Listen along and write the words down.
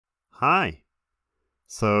Hi!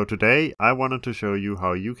 So today I wanted to show you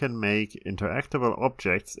how you can make interactable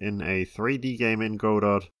objects in a 3D game in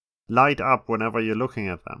Godot light up whenever you're looking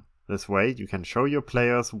at them. This way you can show your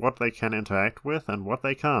players what they can interact with and what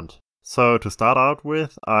they can't. So to start out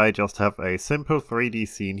with, I just have a simple 3D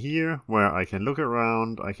scene here where I can look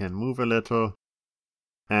around, I can move a little,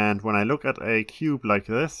 and when I look at a cube like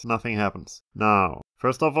this, nothing happens. Now,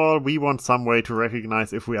 first of all, we want some way to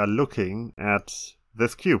recognize if we are looking at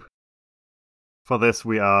this cube. For this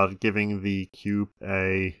we are giving the cube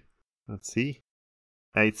a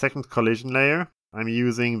second collision layer. I'm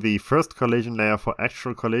using the first collision layer for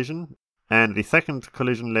actual collision, and the second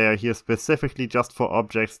collision layer here specifically just for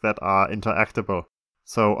objects that are interactable.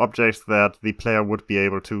 So objects that the player would be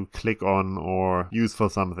able to click on or use for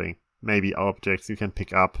something. Maybe objects you can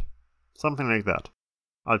pick up, something like that.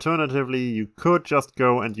 Alternatively, you could just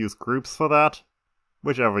go and use groups for that,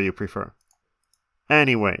 whichever you prefer.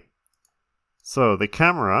 Anyway, so the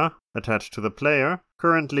camera attached to the player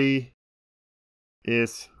currently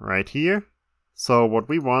is right here. So what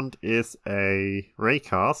we want is a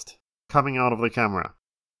raycast coming out of the camera.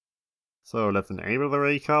 So let's enable the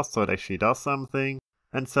raycast so it actually does something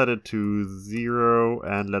and set it to 0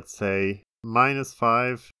 and let's say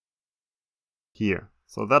 -5 here.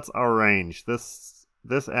 So that's our range. This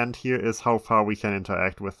end here is how far we can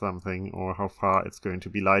interact with something or how far it's going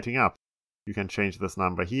to be lighting up. You can change this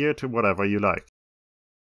number here to whatever you like.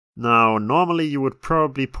 Now, normally you would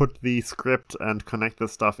probably put the script and connect the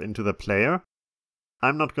stuff into the player.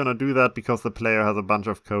 I'm not gonna do that because the player has a bunch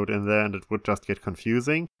of code in there and it would just get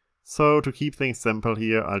confusing. So to keep things simple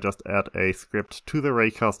here, I'll just add a script to the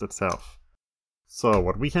raycast itself. So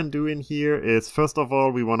what we can do in here is, first of all,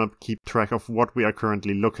 we want to keep track of what we are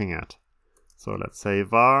currently looking at. So let's say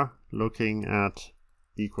var looking at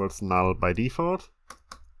equals null by default.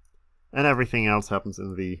 And everything else happens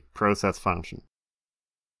in the process function.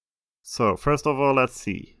 So first of all, let's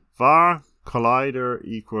see. Var collider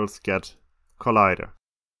equals get collider.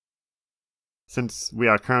 Since we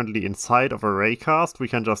are currently inside of a raycast, we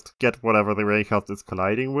can just get whatever the raycast is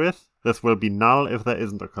colliding with. This will be null if there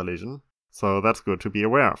isn't a collision. So that's good to be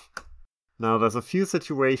aware of. Now there's a few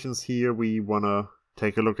situations here we want to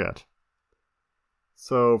take a look at.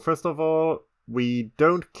 So first of all, we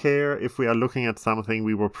don't care if we are looking at something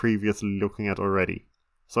we were previously looking at already.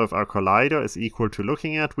 So if our collider is equal to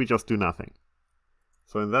looking at, we just do nothing.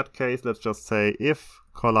 So in that case, let's just say if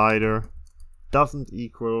collider doesn't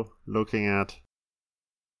equal looking at,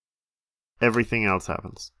 everything else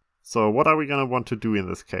happens. So what are we going to want to do in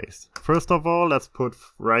this case? First of all, let's put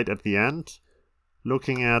right at the end,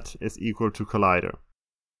 looking at is equal to collider.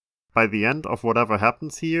 By the end of whatever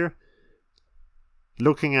happens here,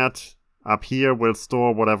 looking at up here will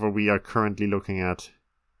store whatever we are currently looking at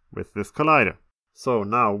with this collider. So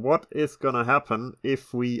now what is gonna happen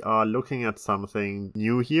if we are looking at something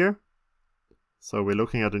new here? So we're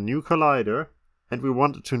looking at a new collider and we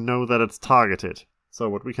want to know that it's targeted. So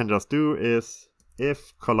what we can just do is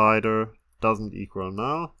if collider doesn't equal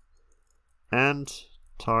null and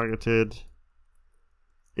targeted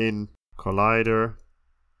in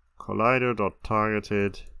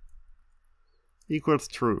collider.targeted equals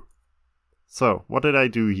true. So, what did I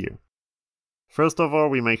do here? First of all,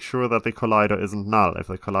 we make sure that the collider isn't null. If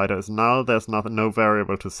the collider is null, there's no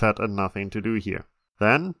variable to set and nothing to do here.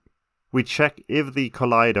 Then, we check if the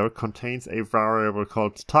collider contains a variable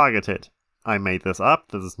called targeted. I made this up.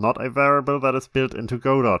 This is not a variable that is built into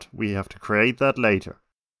Godot. We have to create that later.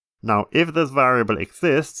 Now, if this variable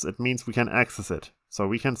exists, it means we can access it. So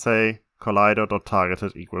we can say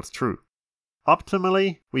collider.targeted equals true.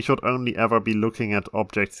 Optimally, we should only ever be looking at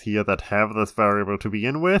objects here that have this variable to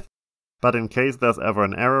begin with, but in case there's ever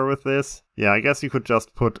an error with this, yeah, I guess you could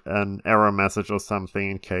just put an error message or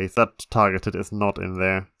something in case that targeted is not in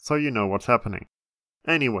there, so you know what's happening.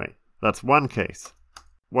 Anyway, that's one case.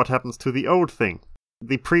 What happens to the old thing?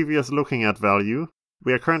 The previous looking at value,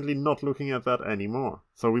 we are currently not looking at that anymore,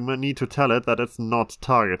 so we might need to tell it that it's not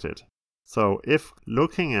targeted. So if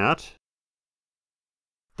looking at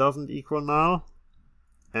doesn't equal null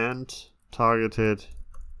and targeted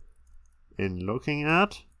in looking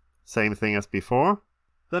at, same thing as before,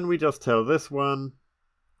 then we just tell this one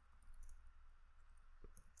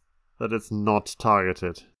that it's not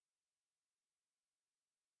targeted.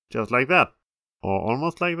 Just like that. Or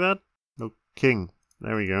almost like that. Looking.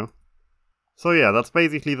 There we go. So yeah, that's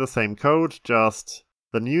basically the same code, just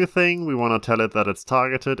the new thing we want to tell it that it's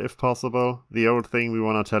targeted if possible. The old thing we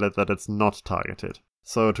want to tell it that it's not targeted.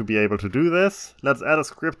 So to be able to do this, let's add a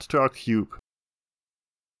script to our cube.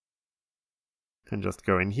 Can just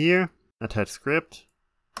go in here, attach script.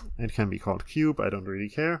 It can be called cube, I don't really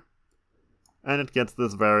care. and it gets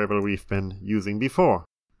this variable we've been using before.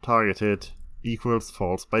 Targeted equals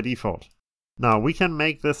false by default. Now we can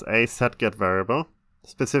make this a setGet variable.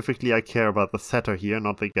 Specifically, I care about the setter here,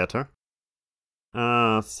 not the getter.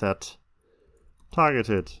 Set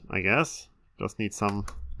targeted, I guess. Just need some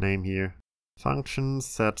name here. Function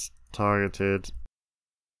set targeted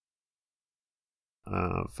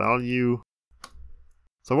value.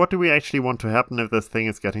 So what do we actually want to happen if this thing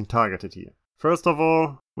is getting targeted here? First of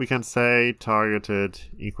all, we can say targeted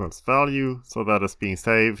equals value, so that is being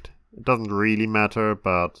saved. It doesn't really matter,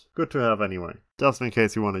 but good to have anyway, just in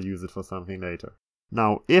case you want to use it for something later.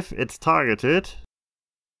 Now, if it's targeted,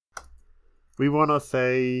 we want to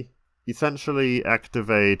say essentially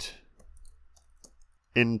activate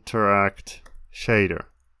interact shader.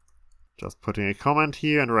 Just putting a comment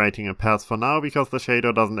here and writing a path for now because the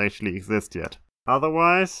shader doesn't actually exist yet.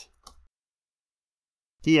 Otherwise,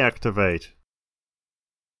 deactivate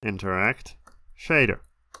interact shader.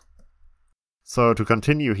 So to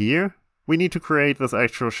continue here, we need to create this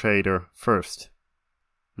actual shader first.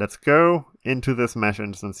 Let's go into this mesh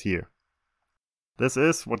instance here. This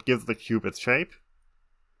is what gives the cube its shape,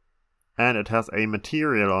 and it has a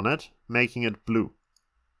material on it, making it blue.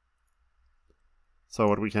 So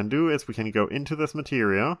what we can do is we can go into this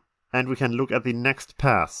material, and we can look at the next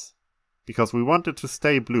pass. Because we want it to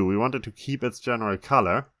stay blue, we want it to keep its general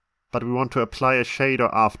color, but we want to apply a shader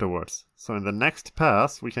afterwards. So in the next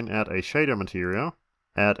pass, we can add a shader material,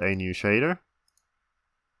 add a new shader.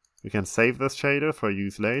 We can save this shader for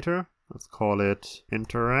use later. Let's call it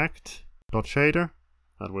interact.shader.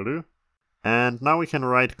 That will do. And now we can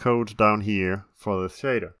write code down here for this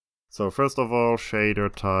shader. So first of all,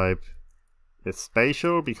 shader type is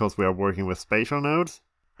spatial because we are working with spatial nodes.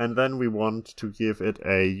 And then we want to give it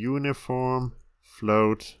a uniform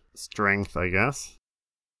float strength, I guess.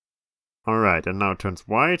 Alright, and now it turns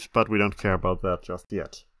white, but we don't care about that just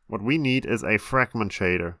yet. What we need is a fragment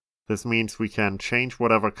shader. This means we can change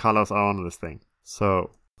whatever colors are on this thing.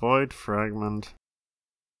 So, void fragment,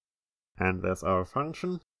 and there's our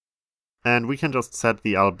function. And we can just set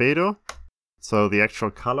the albedo, so the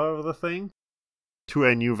actual color of the thing, to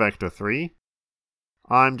a new vector 3.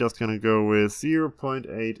 I'm just gonna go with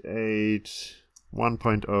 0.88,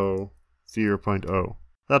 1.0, 0.0.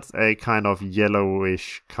 That's a kind of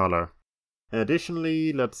yellowish color.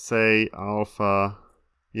 Additionally, let's say alpha,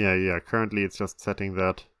 currently it's just setting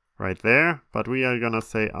that right there, but we are gonna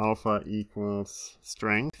say alpha equals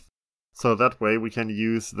strength. So that way we can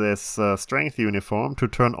use this strength uniform to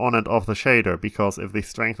turn on and off the shader, because if the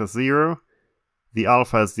strength is 0, the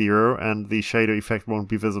alpha is 0 and the shader effect won't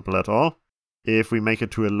be visible at all. If we make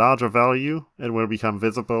it to a larger value, it will become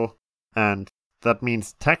visible, and that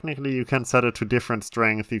means technically you can set it to different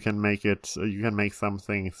strength. You can make some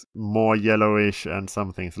things more yellowish and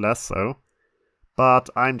some things less so. But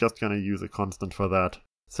I'm just gonna use a constant for that,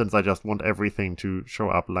 since I just want everything to show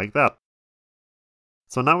up like that.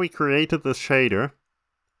 So now we created this shader,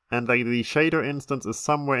 and the shader instance is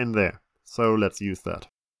somewhere in there. So let's use that.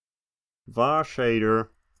 Var shader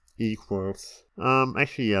equals,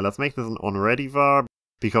 let's make this an onReady var,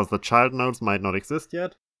 because the child nodes might not exist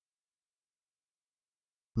yet.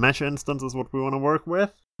 Mesh instance is what we want to work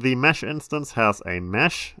with. The mesh instance has a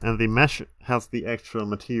mesh, and the mesh has the actual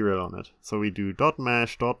material on it. So we do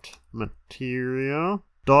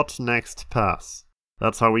 .mesh.material.nextPass.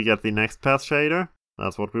 That's how we get the next pass shader.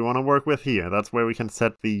 That's what we want to work with here. That's where we can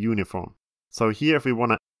set the uniform. So here, if we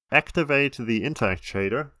want to activate the interact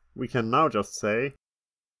shader, we can now just say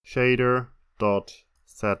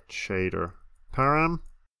shader.setShader param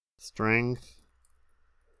strength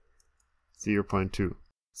 0.2.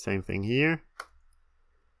 Same thing here.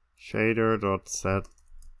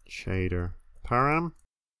 Shader.setShader param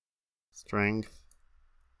strength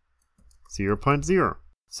 0.0.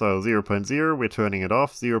 So 0.0 we're turning it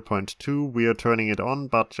off, 0.2 we are turning it on,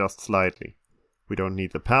 but just slightly. We don't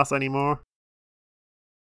need the pass anymore.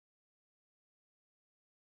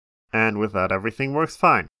 And with that everything works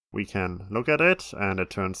fine. We can look at it and it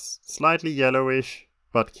turns slightly yellowish,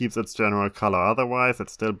 but keeps its general color, otherwise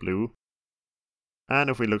it's still blue. And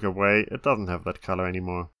if we look away, it doesn't have that color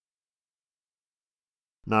anymore.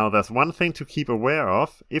 Now there's one thing to keep aware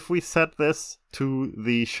of. If we set this to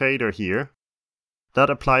the shader here, that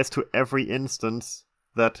applies to every instance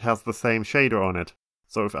that has the same shader on it.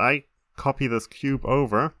 So if I copy this cube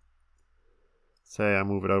over, say I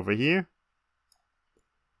move it over here,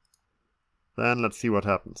 then let's see what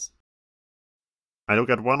happens. I look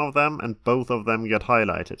at one of them and both of them get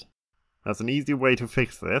highlighted. That's an easy way to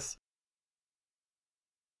fix this.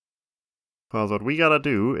 Because what we gotta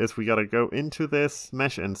do is we gotta go into this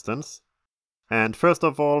mesh instance And first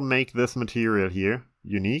of all, make this material here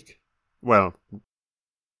unique. Well,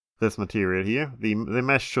 this material here. The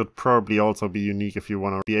mesh should probably also be unique if you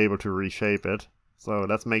want to be able to reshape it. So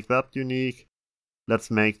let's make that unique. Let's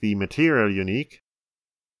make the material unique.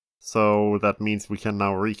 So that means we can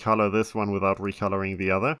now recolor this one without recoloring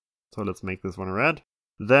the other. So let's make this one red.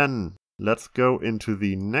 Then let's go into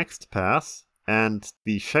the next pass. And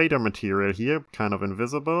the shader material here, kind of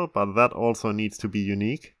invisible, but that also needs to be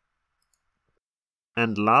unique.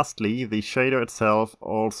 And lastly, the shader itself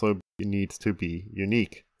also needs to be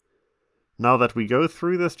unique. Now that we go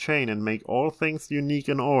through this chain and make all things unique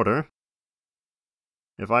in order,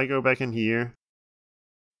 if I go back in here,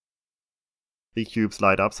 the cubes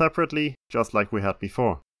light up separately, just like we had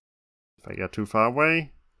before. If I get too far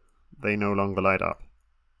away, they no longer light up.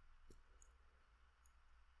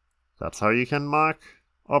 That's how you can mark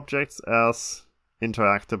objects as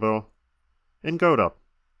interactable in Godot.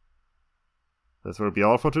 This will be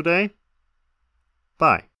all for today.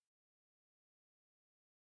 Bye.